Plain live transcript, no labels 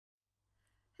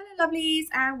lovelies,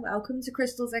 and welcome to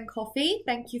Crystals and Coffee.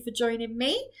 Thank you for joining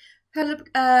me. Had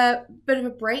a bit of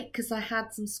a break because I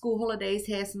had some school holidays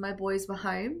here, so my boys were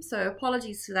home. So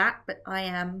apologies for that, but I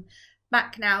am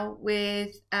back now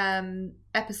with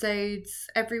episodes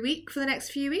every week for the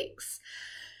next few weeks.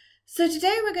 So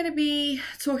today we're going to be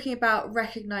talking about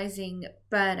recognizing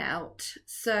burnout.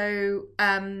 So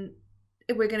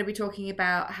we're going to be talking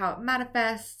about how it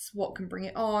manifests, what can bring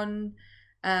it on,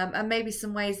 and maybe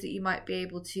some ways that you might be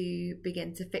able to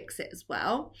begin to fix it as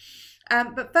well.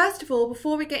 But first of all,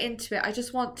 before we get into it, I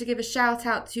just want to give a shout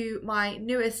out to my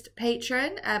newest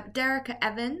patron, Derica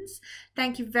Evans.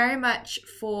 Thank you very much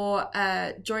for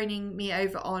joining me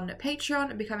over on Patreon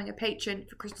and becoming a patron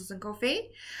for Crystals and Coffee.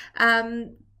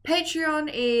 Patreon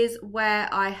is where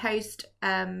I host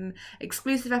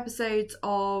exclusive episodes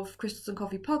of Crystals and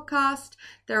Coffee podcast.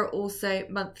 There are also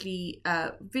monthly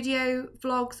video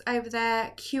vlogs over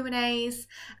there, Q&As,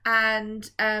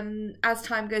 and as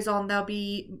time goes on, there'll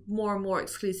be more and more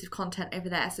exclusive content over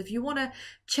there. So if you want to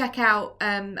check out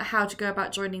how to go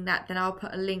about joining that, then I'll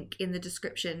put a link in the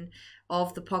description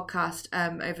of the podcast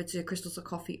over to Crystals and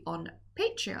Coffee on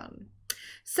Patreon.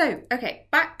 So, okay,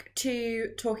 back to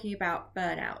talking about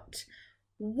burnout.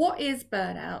 What is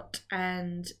burnout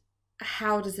and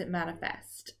how does it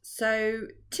manifest? So,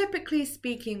 typically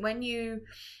speaking, when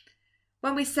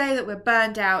we say that we're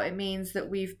burned out, it means that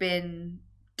we've been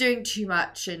doing too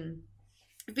much and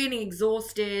feeling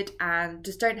exhausted and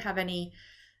just don't have any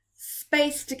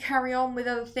space to carry on with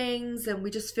other things, and we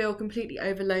just feel completely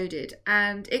overloaded.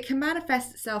 And it can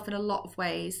manifest itself in a lot of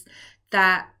ways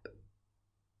that,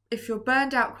 if you're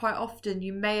burned out quite often,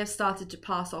 you may have started to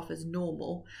pass off as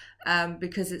normal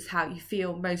because it's how you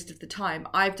feel most of the time.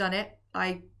 I've done it.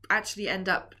 I actually ended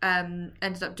up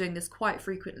doing this quite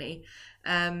frequently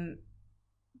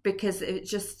because it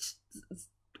just,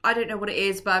 I don't know what it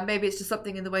is, but maybe it's just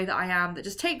something in the way that I am that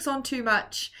just takes on too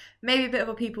much, maybe a bit of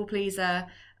a people pleaser,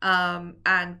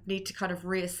 and need to kind of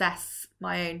reassess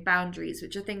my own boundaries,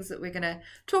 which are things that we're going to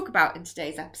talk about in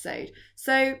today's episode.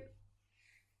 So,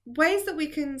 ways that we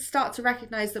can start to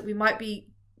recognize that we might be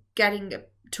getting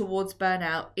towards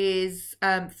burnout is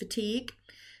fatigue.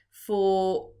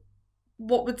 For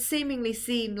what would seemingly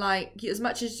seem like, as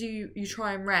much as you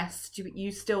try and rest,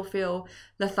 you still feel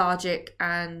lethargic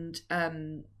and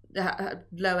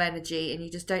low energy, and you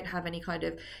just don't have any kind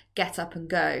of get up and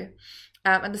go.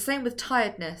 And the same with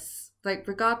tiredness. Like,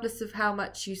 regardless of how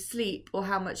much you sleep or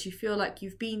how much you feel like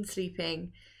you've been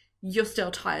sleeping, you're still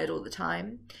tired all the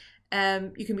time.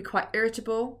 You can be quite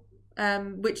irritable,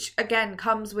 which again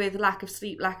comes with lack of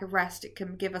sleep, lack of rest. It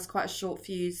can give us quite a short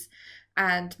fuse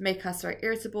and make us very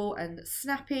irritable and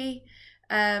snappy.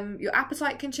 Your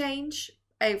appetite can change.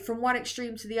 From one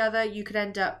extreme to the other, you could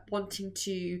end up wanting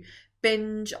to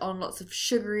binge on lots of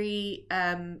sugary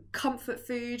comfort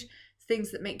food,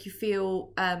 things that make you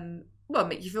feel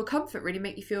make you feel comfort, really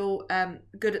make you feel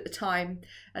good at the time,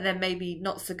 and then maybe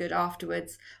not so good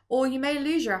afterwards. Or you may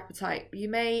lose your appetite. You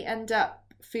may end up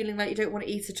feeling like you don't want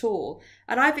to eat at all.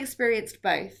 And I've experienced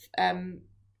both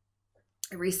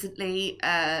recently.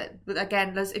 But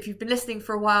again, if you've been listening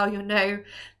for a while, you'll know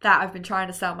that I've been trying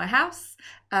to sell my house.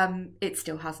 It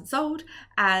still hasn't sold,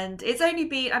 and it's only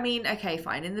been, I mean, okay,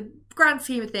 fine, in the grand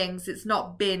scheme of things, it's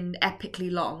not been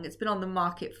epically long. It's been on the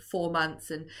market for 4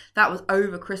 months, and that was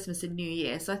over Christmas and New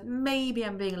Year, so maybe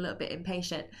I'm being a little bit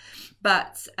impatient,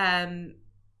 but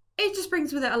it just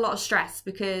brings with it a lot of stress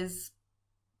because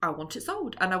I want it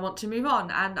sold and I want to move on,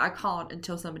 and I can't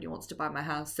until somebody wants to buy my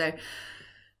house. So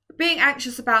being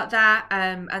anxious about that,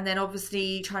 and then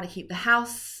obviously trying to keep the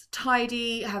house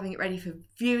tidy, having it ready for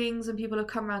viewings when people have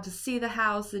come around to see the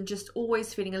house, and just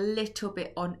always feeling a little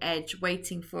bit on edge,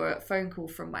 waiting for a phone call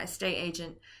from my estate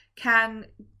agent, can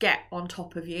get on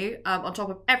top of you, on top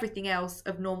of everything else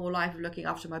of normal life, of looking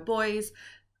after my boys,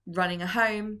 running a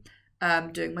home,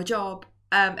 doing my job,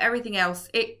 everything else.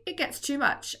 It gets too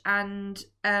much, and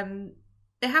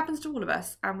it happens to all of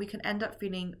us, and we can end up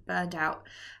feeling burned out.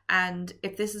 And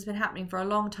if this has been happening for a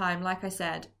long time, like I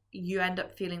said, you end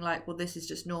up feeling like, well, this is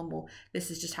just normal. This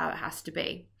is just how it has to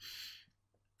be.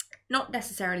 Not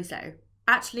necessarily so.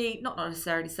 Actually, not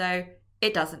necessarily so.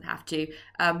 It doesn't have to.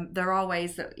 There are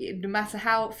ways that, no matter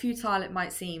how futile it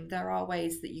might seem, there are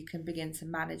ways that you can begin to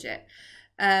manage it.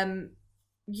 Some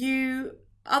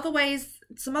other ways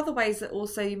that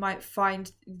also you might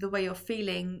find the way you're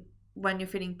feeling when you're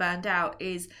feeling burned out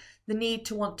is the need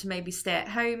to want to maybe stay at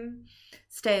home,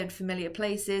 stay in familiar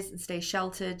places and stay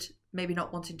sheltered, maybe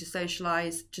not wanting to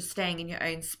socialise, just staying in your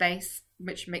own space,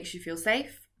 which makes you feel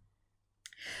safe.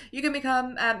 You can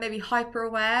become maybe hyper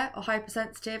aware or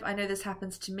hypersensitive. I know this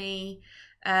happens to me.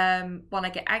 when I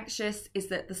get anxious is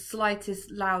that the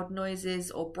slightest loud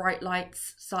noises or bright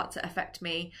lights start to affect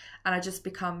me, and I just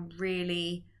become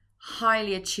really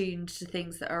highly attuned to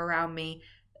things that are around me,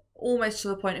 almost to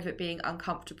the point of it being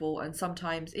uncomfortable. And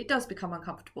sometimes it does become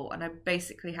uncomfortable and I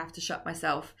basically have to shut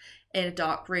myself in a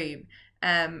dark room,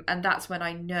 and that's when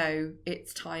I know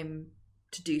it's time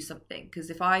to do something, because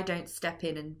if I don't step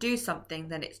in and do something,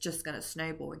 then it's just going to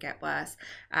snowball and get worse.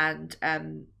 And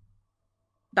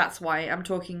that's why I'm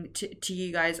talking to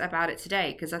you guys about it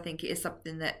today, because I think it is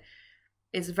something that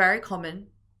is very common.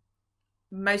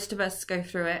 Most of us go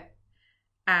through it,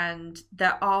 and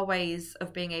there are ways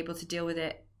of being able to deal with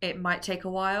it. It might take a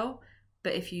while,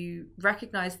 but if you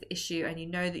recognize the issue and you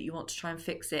know that you want to try and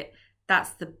fix it,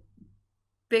 that's the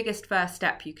biggest first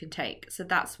step you can take. So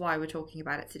that's why we're talking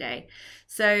about it today.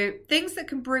 So things that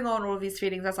can bring on all of these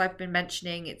feelings, as I've been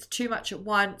mentioning, it's too much at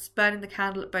once, burning the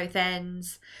candle at both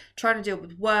ends, trying to deal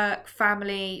with work,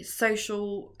 family,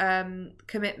 social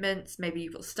commitments. Maybe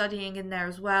you've got studying in there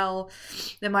as well.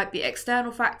 There might be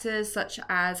external factors such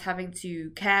as having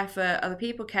to care for other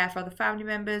people, care for other family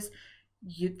members.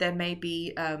 There may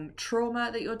be trauma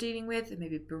that you're dealing with. There may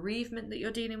be bereavement that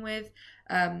you're dealing with.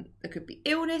 There could be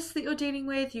illness that you're dealing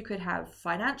with. You could have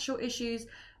financial issues.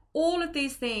 All of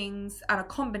these things and a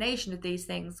combination of these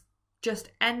things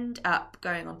just end up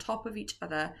going on top of each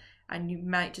other, and you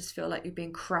might just feel like you're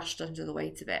being crushed under the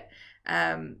weight of it.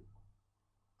 And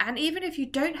even if you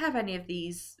don't have any of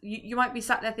these, you might be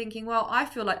sat there thinking, well, I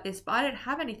feel like this, but I don't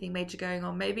have anything major going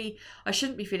on. Maybe I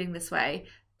shouldn't be feeling this way.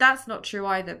 That's not true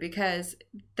either, because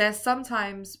there's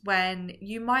sometimes when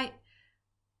you might,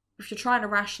 if you're trying to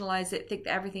rationalize it, think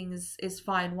that everything is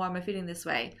fine. Why am I feeling this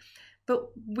way? But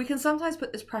we can sometimes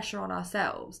put this pressure on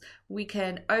ourselves. We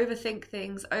can overthink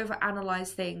things, overanalyze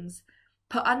things,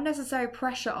 put unnecessary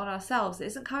pressure on ourselves that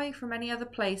isn't coming from any other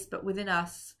place but within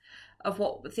us, of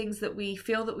what things that we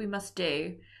feel that we must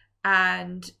do.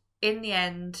 And in the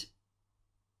end,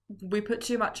 we put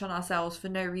too much on ourselves for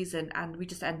no reason, and we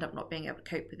just end up not being able to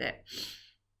cope with it.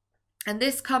 And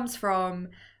this comes from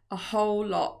a whole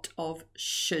lot of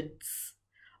shoulds.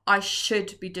 I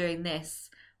should be doing this.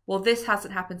 Well, this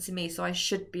hasn't happened to me, so I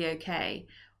should be okay.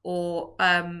 Or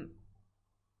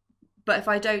but if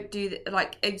I don't do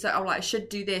I should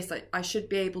do this, I should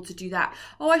be able to do that.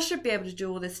 Oh, I should be able to do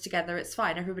all this together. It's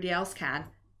fine. Everybody else can.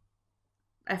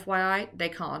 FYI, they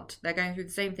can't. They're going through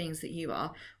the same things that you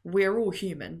are. We're all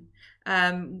human.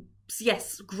 So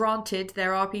yes, granted,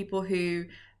 there are people who,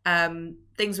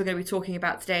 things we're going to be talking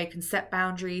about today, can set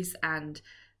boundaries and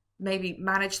maybe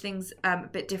manage things a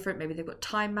bit different. Maybe they've got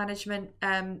time management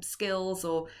skills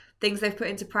or things they've put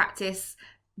into practice,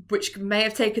 which may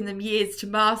have taken them years to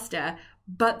master,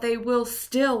 but they will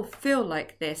still feel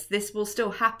like this. This will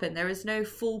still happen. There is no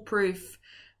foolproof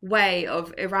way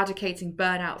of eradicating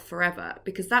burnout forever,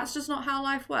 because that's just not how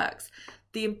life works.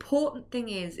 The important thing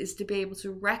is to be able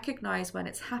to recognize when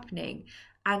it's happening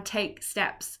and take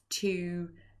steps to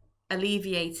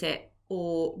alleviate it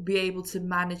or be able to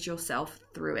manage yourself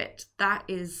through it. That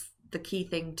is the key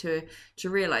thing to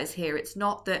realize here. It's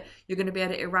not that you're going to be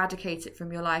able to eradicate it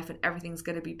from your life and everything's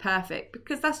going to be perfect,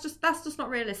 because that's just not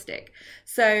realistic.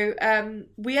 So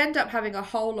we end up having a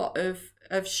whole lot of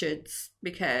shoulds,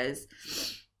 because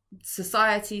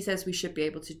society says we should be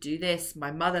able to do this. My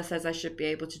mother says I should be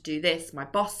able to do this. My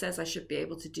boss says I should be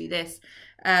able to do this.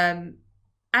 And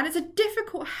it's a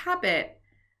difficult habit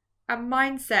and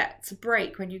mindset to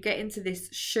break when you get into this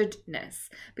shouldness,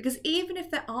 because even if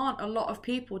there aren't a lot of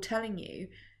people telling you,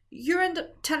 you end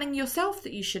up telling yourself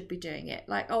that you should be doing it.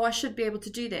 Like, oh, I should be able to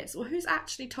do this. Well, who's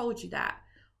actually told you that?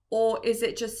 Or is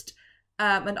it just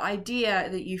an idea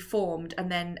that you formed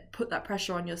and then put that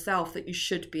pressure on yourself that you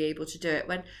should be able to do it,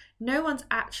 when no one's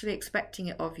actually expecting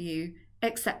it of you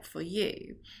except for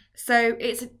you? So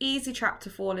it's an easy trap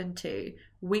to fall into.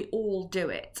 We all do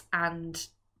it, and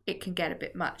it can get a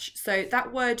bit much. So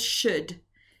that word should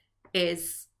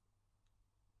it's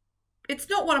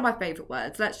not one of my favorite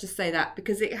words, let's just say that,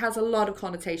 because it has a lot of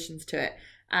connotations to it,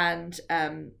 and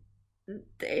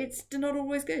it's not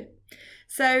always good.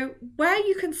 So where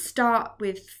you can start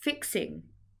with fixing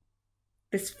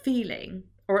this feeling,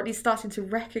 or at least starting to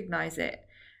recognize it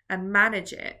and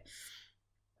manage it,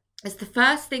 is the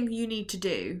first thing you need to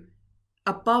do,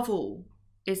 above all,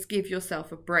 is give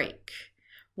yourself a break.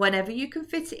 Whenever you can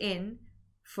fit it in,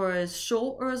 for as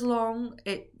short or as long,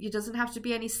 it doesn't have to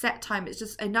be any set time. It's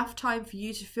just enough time for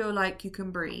you to feel like you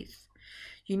can breathe.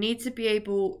 You need to be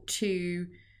able to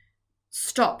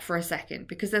stop for a second,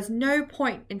 because there's no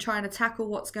point in trying to tackle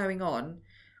what's going on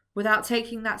without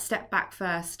taking that step back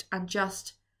first and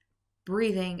just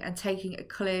breathing and taking a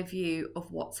clear view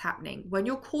of what's happening. When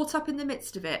you're caught up in the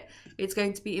midst of it, it's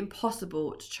going to be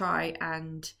impossible to try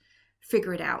and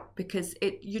figure it out, because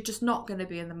you're just not going to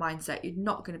be in the mindset. You're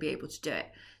not going to be able to do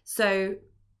it. So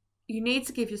you need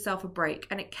to give yourself a break,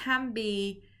 and it can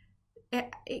be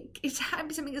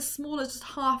something as small as just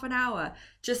half an hour,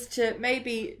 just to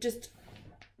maybe just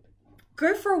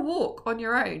go for a walk on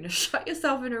your own, shut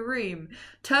yourself in a room,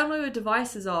 turn all your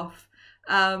devices off,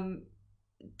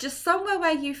 just somewhere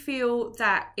where you feel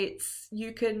that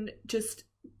you can just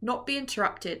not be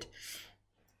interrupted,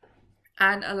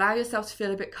 and allow yourself to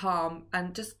feel a bit calm,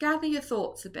 and just gather your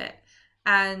thoughts a bit,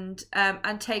 and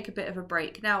take a bit of a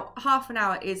break. Now, half an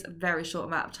hour is a very short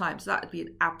amount of time, so that would be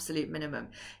an absolute minimum.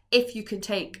 If you can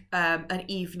take an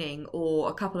evening or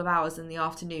a couple of hours in the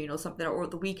afternoon or something, or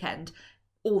at the weekend,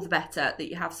 all the better, that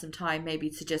you have some time maybe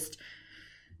to just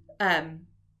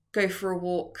go for a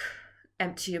walk,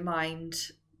 empty your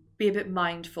mind, be a bit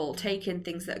mindful, take in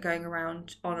things that are going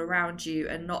around you,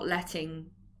 and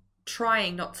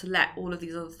trying not to let all of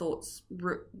these other thoughts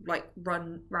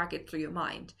run ragged through your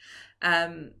mind.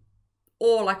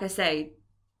 Or, like I say,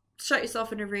 shut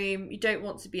yourself in a room. You don't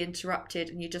want to be interrupted,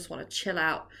 and you just want to chill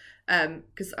out.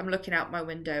 Because I'm looking out my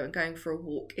window, and going for a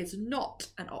walk is not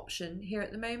an option here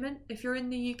at the moment. If you're in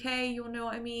the UK, you'll know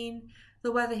what I mean.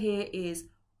 The weather here is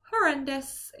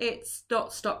horrendous. It's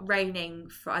not stopped raining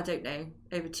for, I don't know,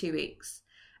 over 2 weeks.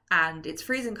 And it's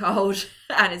freezing cold,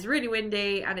 and it's really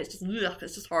windy, and it's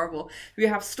just horrible. We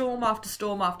have storm after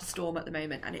storm after storm at the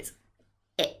moment, and it's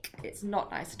ick. It's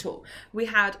not nice at all. We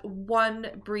had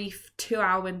one brief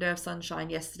 2-hour window of sunshine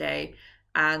yesterday,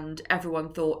 and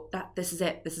everyone thought that this is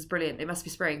it. This is brilliant. It must be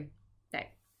spring. No.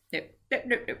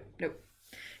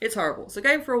 It's horrible. So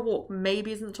going for a walk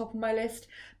maybe isn't the top of my list,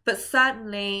 but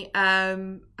certainly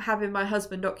having my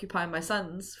husband occupy my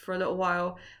sons for a little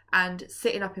while and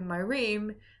sitting up in my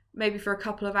room, maybe for a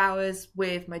couple of hours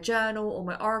with my journal or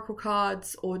my oracle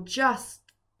cards, or just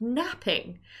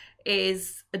napping,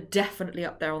 is definitely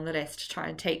up there on the list to try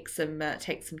and take some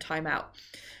time out.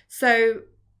 So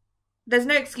there's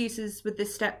no excuses with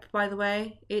this step, by the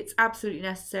way. It's absolutely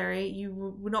necessary. You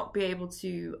will not be able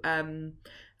to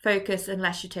focus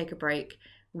unless you take a break.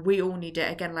 We all need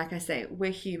it. Again, like I say,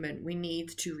 we're human. We need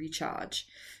to recharge.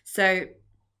 So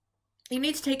you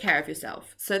need to take care of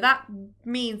yourself. So that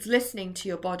means listening to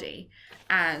your body.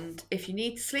 And if you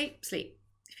need to sleep, sleep.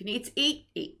 If you need to eat,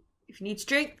 eat. If you need to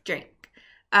drink, drink.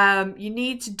 You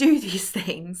need to do these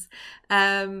things.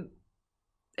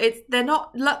 They're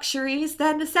not luxuries,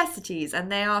 they're necessities,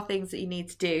 and they are things that you need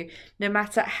to do, no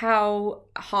matter how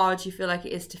hard you feel like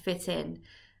it is to fit in.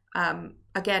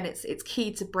 Again, it's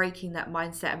key to breaking that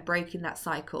mindset and breaking that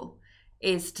cycle,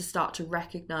 is to start to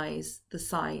recognize the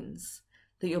signs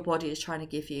that your body is trying to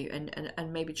give you,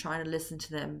 and maybe trying to listen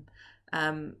to them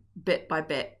bit by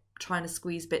bit, trying to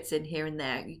squeeze bits in here and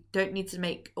there. You don't need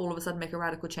to all of a sudden make a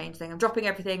radical change saying, I'm dropping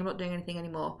everything, I'm not doing anything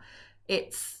anymore.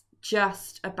 It's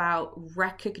just about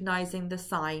recognizing the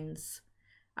signs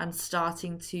and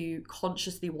starting to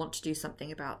consciously want to do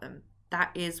something about them.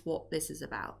 That is what this is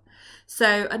about.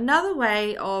 So another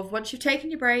way of, once you've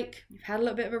taken your break, you've had a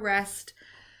little bit of a rest,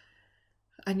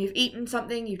 and you've eaten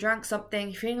something, you've drank something,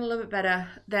 you're feeling a little bit better,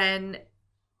 then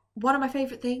one of my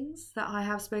favourite things that I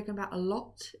have spoken about a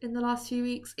lot in the last few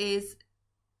weeks is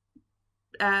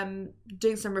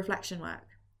doing some reflection work.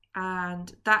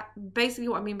 And that, basically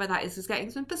what I mean by that is just getting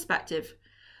some perspective,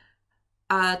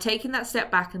 taking that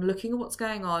step back and looking at what's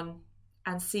going on,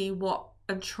 and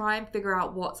try and figure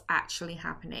out what's actually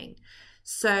happening.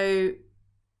 So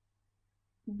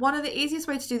one of the easiest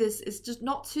ways to do this is just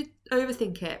not to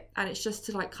overthink it, and it's just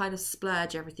to kind of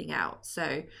splurge everything out.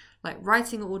 So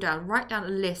writing it all down, write down a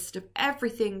list of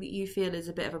everything that you feel is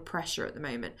a bit of a pressure at the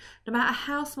moment, no matter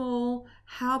how small,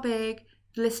 how big.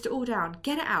 List it all down,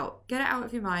 get it out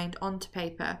of your mind onto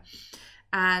paper,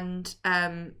 and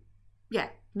in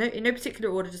no particular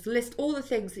order, just list all the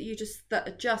things that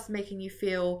are just making you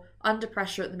feel under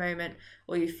pressure at the moment,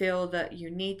 or you feel that you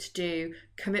need to do,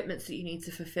 commitments that you need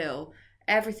to fulfill,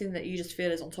 everything that you just feel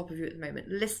is on top of you at the moment.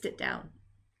 List it down,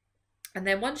 and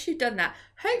then once you've done that,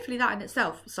 hopefully that in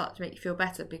itself will start to make you feel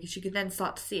better, because you can then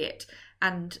start to see it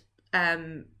and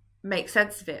make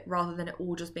sense of it, rather than it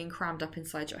all just being crammed up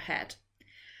inside your head.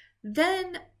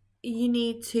 Then you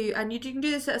need to, and you can do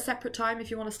this at a separate time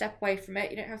if you want to step away from it.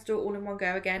 You don't have to do it all in one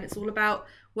go. Again, it's all about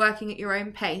working at your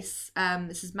own pace.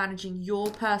 This is managing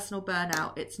your personal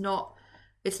burnout. It's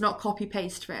not copy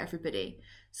paste for everybody.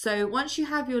 So once you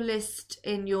have your list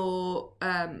in your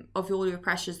of all your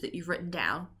pressures that you've written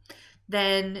down,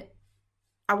 then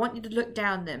I want you to look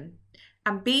down them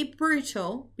and be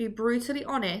brutally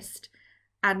honest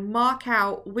and mark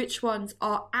out which ones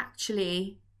are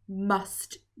actually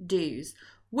must do's.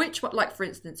 Which one, like for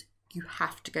instance, you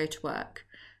have to go to work,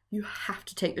 you have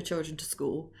to take your children to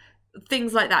school,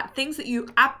 things like that, things that you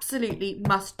absolutely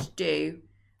must do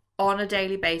on a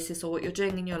daily basis, or what you're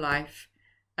doing in your life.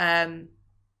 And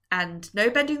no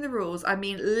bending the rules. I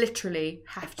mean, literally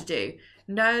have to do.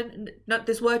 No,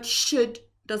 this word should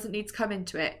doesn't need to come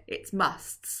into it. It's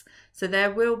musts. So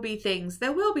there will be things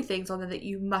on there that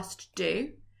you must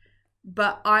do.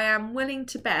 But I am willing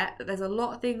to bet that there's a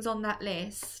lot of things on that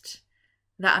list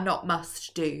that are not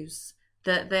must do's.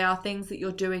 That they are things that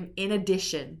you're doing in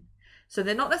addition. So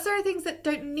they're not necessarily things that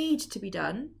don't need to be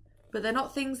done, but they're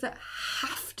not things that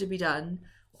have to be done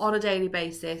on a daily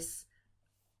basis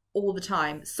all the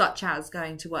time, such as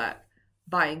going to work,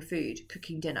 buying food,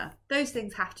 cooking dinner. Those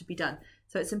things have to be done.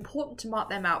 So it's important to mark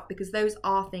them out, because those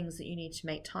are things that you need to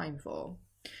make time for.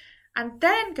 And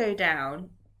then go down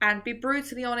and be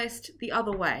brutally honest the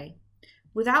other way.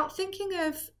 Without thinking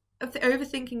of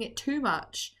overthinking it too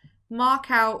much, mark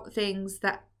out things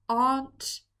that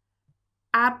aren't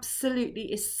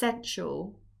absolutely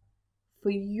essential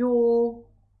for your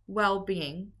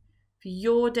well-being, for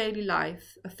your daily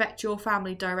life, affect your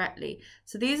family directly.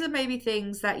 So these are maybe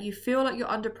things that you feel like you're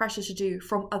under pressure to do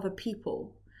from other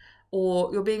people,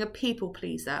 or you're being a people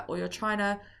pleaser, or you're trying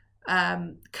to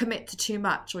commit to too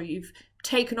much, or you've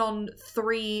taken on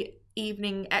 3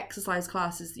 evening exercise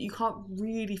classes that you can't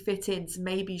really fit in, so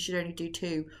maybe you should only do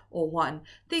 2 or 1.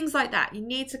 Things like that. You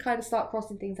need to kind of start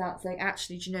crossing things out and saying,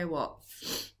 actually, do you know what?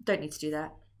 Don't need to do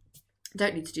that.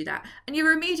 Don't need to do that. And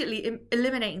you're immediately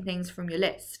eliminating things from your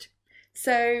list.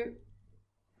 So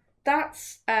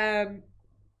that's the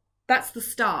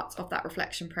start of that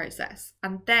reflection process.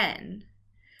 And then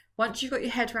once you've got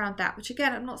your head around that, which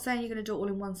again, I'm not saying you're going to do it all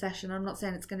in one session. I'm not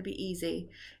saying it's going to be easy.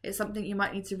 It's something you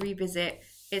might need to revisit.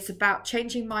 It's about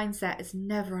changing mindset. It's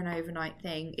never an overnight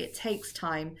thing. It takes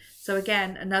time. So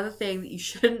again, another thing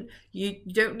that you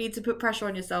don't need to put pressure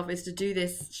on yourself is to do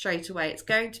this straight away. It's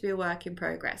going to be a work in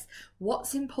progress.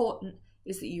 What's important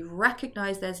is that you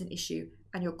recognize there's an issue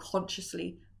and you're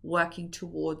consciously working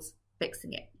towards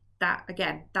fixing it. That,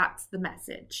 again, that's the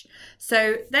message.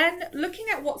 So then looking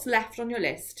at what's left on your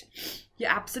list,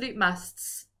 your absolute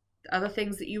musts, other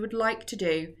things that you would like to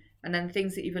do, and then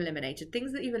things that you've eliminated.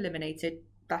 Things that you've eliminated,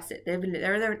 that's it. They're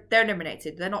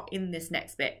eliminated. They're not in this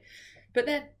next bit. But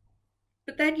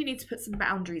then you need to put some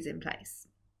boundaries in place.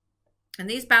 And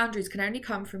these boundaries can only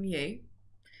come from you.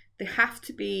 They have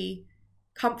to be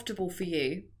comfortable for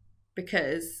you,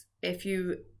 because if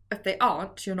they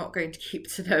aren't, you're not going to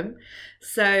keep to them.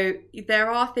 So there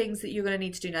are things that you're going to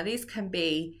need to do. Now, these can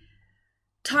be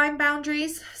time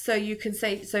boundaries. So you can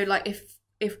say, so like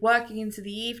if working into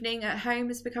the evening at home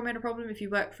is becoming a problem, if you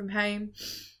work from home,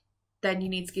 then you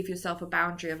need to give yourself a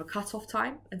boundary of a cut-off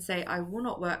time and say, I will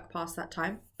not work past that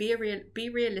time. Be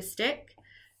realistic.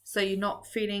 So you're not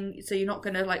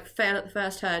going to like fail at the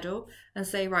first hurdle and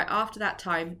say, right, after that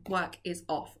time, work is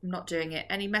off. I'm not doing it.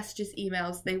 Any messages,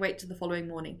 emails, they wait till the following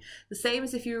morning. The same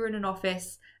as if you were in an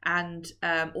office and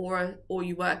or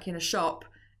you work in a shop,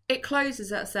 it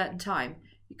closes at a certain time.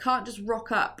 You can't just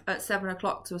rock up at 7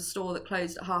 o'clock to a store that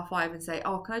closed at 5:30 and say,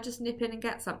 oh, can I just nip in and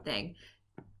get something?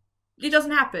 It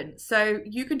doesn't happen. So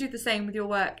you can do the same with your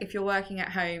work if you're working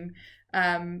at home.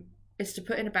 Is to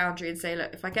put in a boundary and say,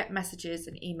 look, if I get messages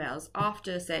and emails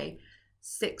after, say,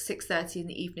 6:30 in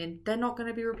the evening, they're not going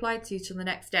to be replied to till the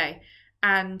next day.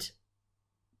 And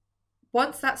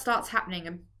once that starts happening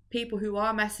and people who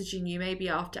are messaging you maybe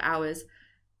after hours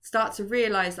start to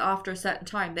realise that after a certain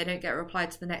time they don't get replied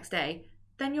to the next day,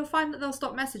 then you'll find that they'll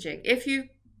stop messaging. If you've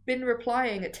been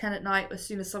replying at 10 at night as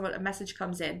soon as a message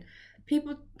comes in,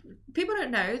 people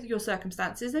don't know your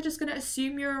circumstances. They're just going to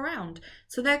assume you're around.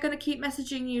 So they're going to keep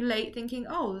messaging you late thinking,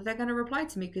 oh, they're going to reply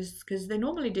to me because they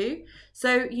normally do.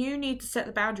 So you need to set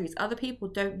the boundaries. Other people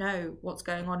don't know what's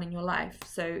going on in your life.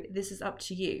 So this is up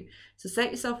to you. So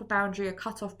set yourself a boundary, a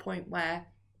cut-off point where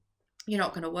you're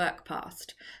not going to work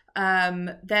past.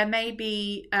 There may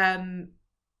be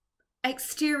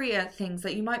exterior things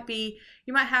that you might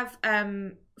have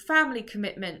family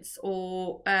commitments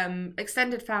or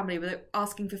extended family where they're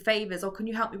asking for favors, or can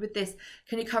you help me with this?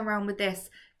 Can you come around with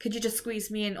this? Could you just squeeze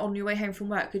me in on your way home from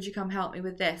work? Could you come help me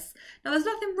with this? Now, there's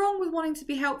nothing wrong with wanting to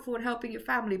be helpful and helping your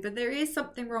family, but there is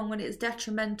something wrong when it is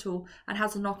detrimental and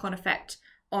has a knock-on effect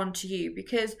onto you,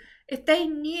 because if they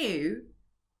knew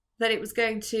that it was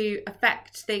going to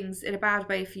affect things in a bad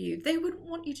way for you, they wouldn't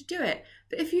want you to do it.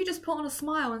 But if you just put on a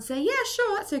smile and say, yeah,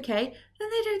 sure, that's okay, then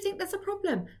they don't think that's a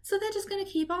problem. So they're just going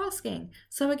to keep asking.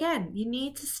 So again, you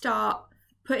need to start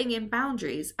putting in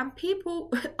boundaries, and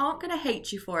people aren't going to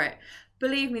hate you for it.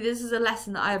 believe me, this is a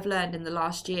lesson that I have learned in the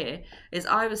last year, is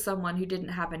I was someone who didn't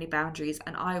have any boundaries,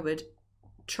 and I would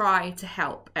try to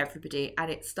help everybody,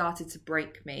 and it started to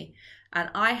break me. And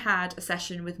I had a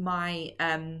session with my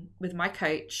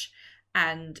coach,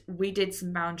 and we did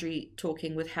some boundary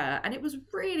talking with her, and it was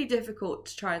really difficult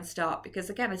to try and start, because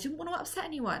again, I didn't want to upset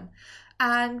anyone.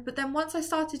 But then once I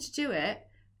started to do it,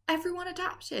 everyone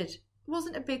adapted. It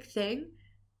wasn't a big thing,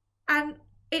 and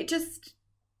it just,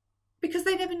 because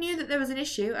they never knew that there was an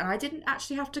issue, and I didn't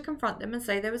actually have to confront them and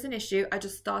say there was an issue. I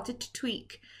just started to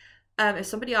tweak. If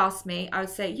somebody asked me, I would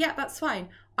say, yeah, that's fine,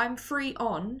 I'm free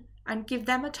on, and give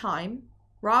them a time,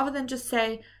 rather than just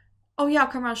say, oh yeah, I'll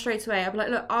come around straight away. I'll be like,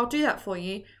 look, I'll do that for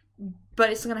you, but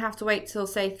it's going to have to wait till,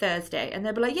 say, Thursday. And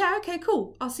they'll be like, yeah, okay,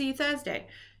 cool, I'll see you Thursday.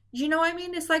 You know what I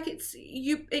mean? It's like,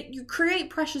 you create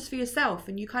pressures for yourself,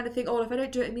 and you kind of think, oh, if I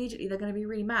don't do it immediately, they're going to be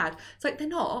really mad. It's like, they're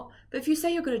not. But if you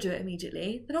say you're going to do it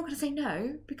immediately, they're not going to say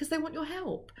no, because they want your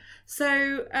help.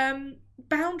 So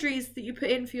boundaries that you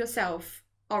put in for yourself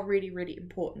are really, really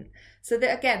important. So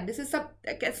that, again, this is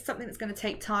something that's going to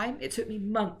take time. It took me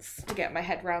months to get my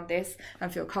head around this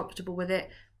and feel comfortable with it.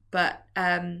 But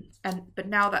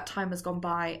now that time has gone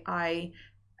by, I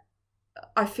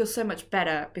feel so much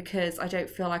better, because I don't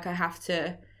feel like I have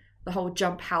to, the whole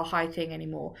jump how high thing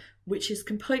anymore, which is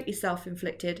completely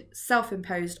self-inflicted,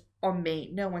 self-imposed on me.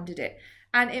 No one did it.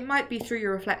 And it might be through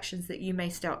your reflections that you may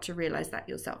start to realise that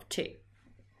yourself too.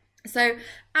 So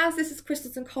as this is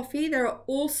Crystals and Coffee, there are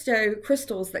also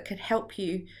crystals that can help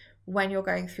you when you're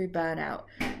going through burnout.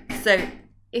 So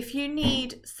if you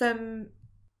need some...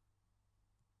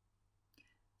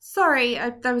 Sorry,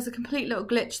 there was a complete little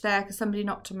glitch there because somebody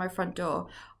knocked on my front door.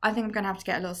 I think I'm going to have to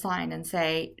get a little sign and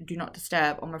say, do not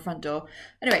disturb on my front door.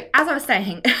 Anyway, as I was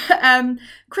saying,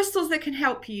 crystals that can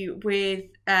help you with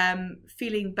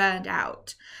feeling burned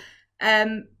out.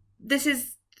 This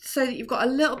is so that you've got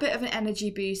a little bit of an energy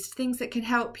boost, things that can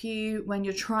help you when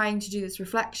you're trying to do this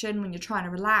reflection, when you're trying to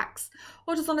relax,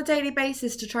 or just on a daily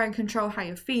basis to try and control how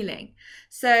you're feeling.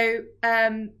 So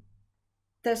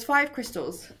there's 5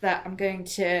 crystals that I'm going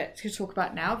to talk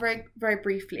about now, very, very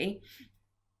briefly.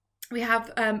 We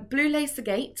have blue lace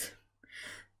agate,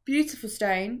 beautiful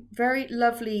stone, very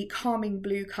lovely calming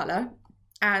blue colour,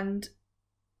 and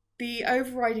the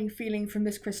overriding feeling from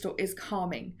this crystal is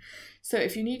calming. So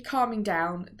if you need calming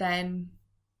down, then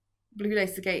blue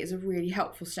lace agate is a really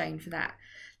helpful stone for that.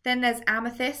 Then there's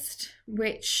amethyst,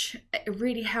 which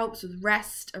really helps with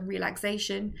rest and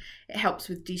relaxation. It helps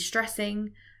with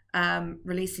de-stressing,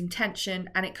 releasing tension,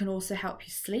 and it can also help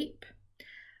you sleep.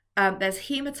 There's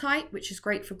hematite, which is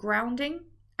great for grounding.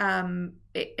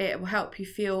 It will help you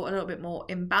feel a little bit more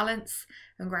in balance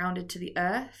and grounded to the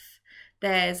earth.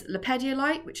 There's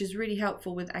lepidolite, which is really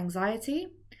helpful with anxiety,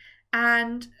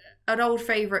 and an old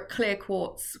favourite, clear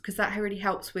quartz, because that really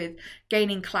helps with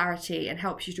gaining clarity and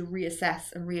helps you to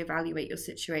reassess and reevaluate your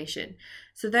situation.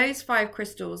 So those 5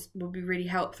 crystals will be really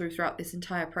helpful throughout this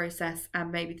entire process,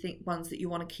 and maybe think ones that you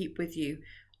want to keep with you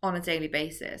on a daily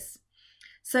basis.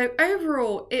 So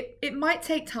overall, it might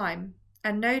take time,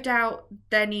 and no doubt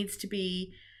there'll need to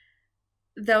be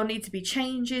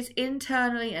changes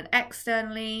internally and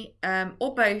externally,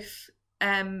 or both,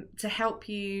 to help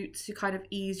you to kind of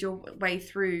ease your way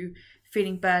through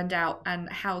feeling burned out and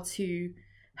how to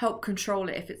help control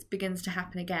it if it begins to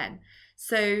happen again.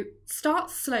 So start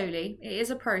slowly. It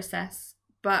is a process,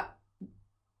 but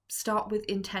start with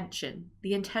intention.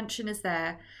 The intention is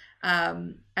there,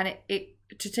 and it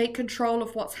to take control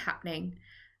of what's happening,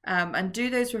 and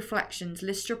do those reflections.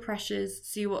 List your pressures,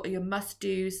 see what are your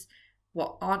must-dos,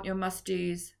 what aren't your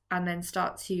must-dos, and then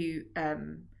start to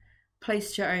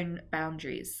place your own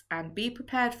boundaries, and be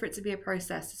prepared for it to be a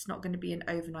process. It's not going to be an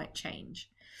overnight change.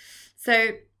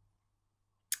 So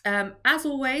as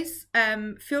always,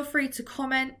 feel free to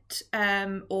comment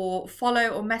or follow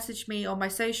or message me on my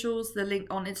socials. The link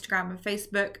on Instagram and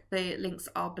Facebook, the links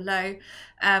are below.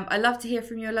 I love to hear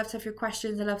from you. I love to have your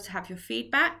questions. I love to have your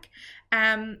feedback.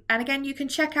 And again, you can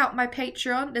check out my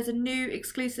Patreon. There's a new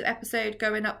exclusive episode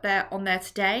going up there on there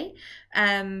today.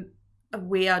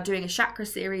 We are doing a chakra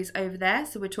series over there,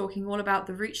 so we're talking all about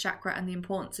the root chakra and the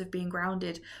importance of being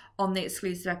grounded on the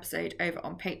exclusive episode over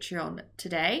on Patreon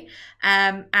today.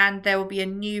 And there will be a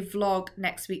new vlog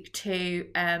next week too.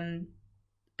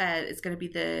 It's going to be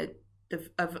the of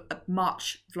a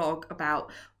March vlog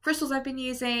about crystals I've been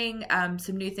using,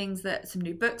 some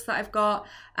new books that I've got,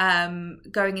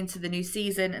 going into the new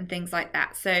season and things like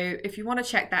that. So if you want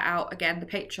to check that out, again, the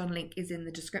Patreon link is in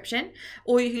the description,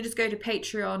 or you can just go to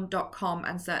patreon.com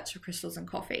and search for Crystals and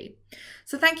Coffee.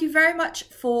 So thank you very much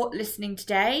for listening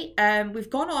today. We've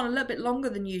gone on a little bit longer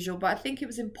than usual, but I think it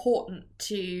was important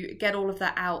to get all of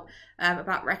that out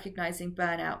about recognizing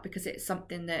burnout, because it's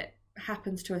something that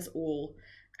happens to us all,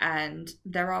 and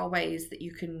there are ways that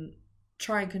you can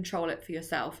try and control it for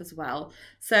yourself as well.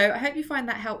 So I hope you find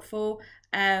that helpful,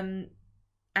 and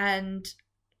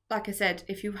like I said,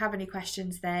 if you have any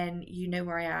questions, then you know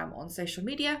where I am on social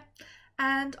media,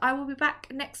 and I will be back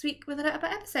next week with another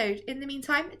episode. In the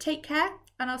meantime, take care,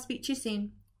 and I'll speak to you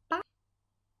soon.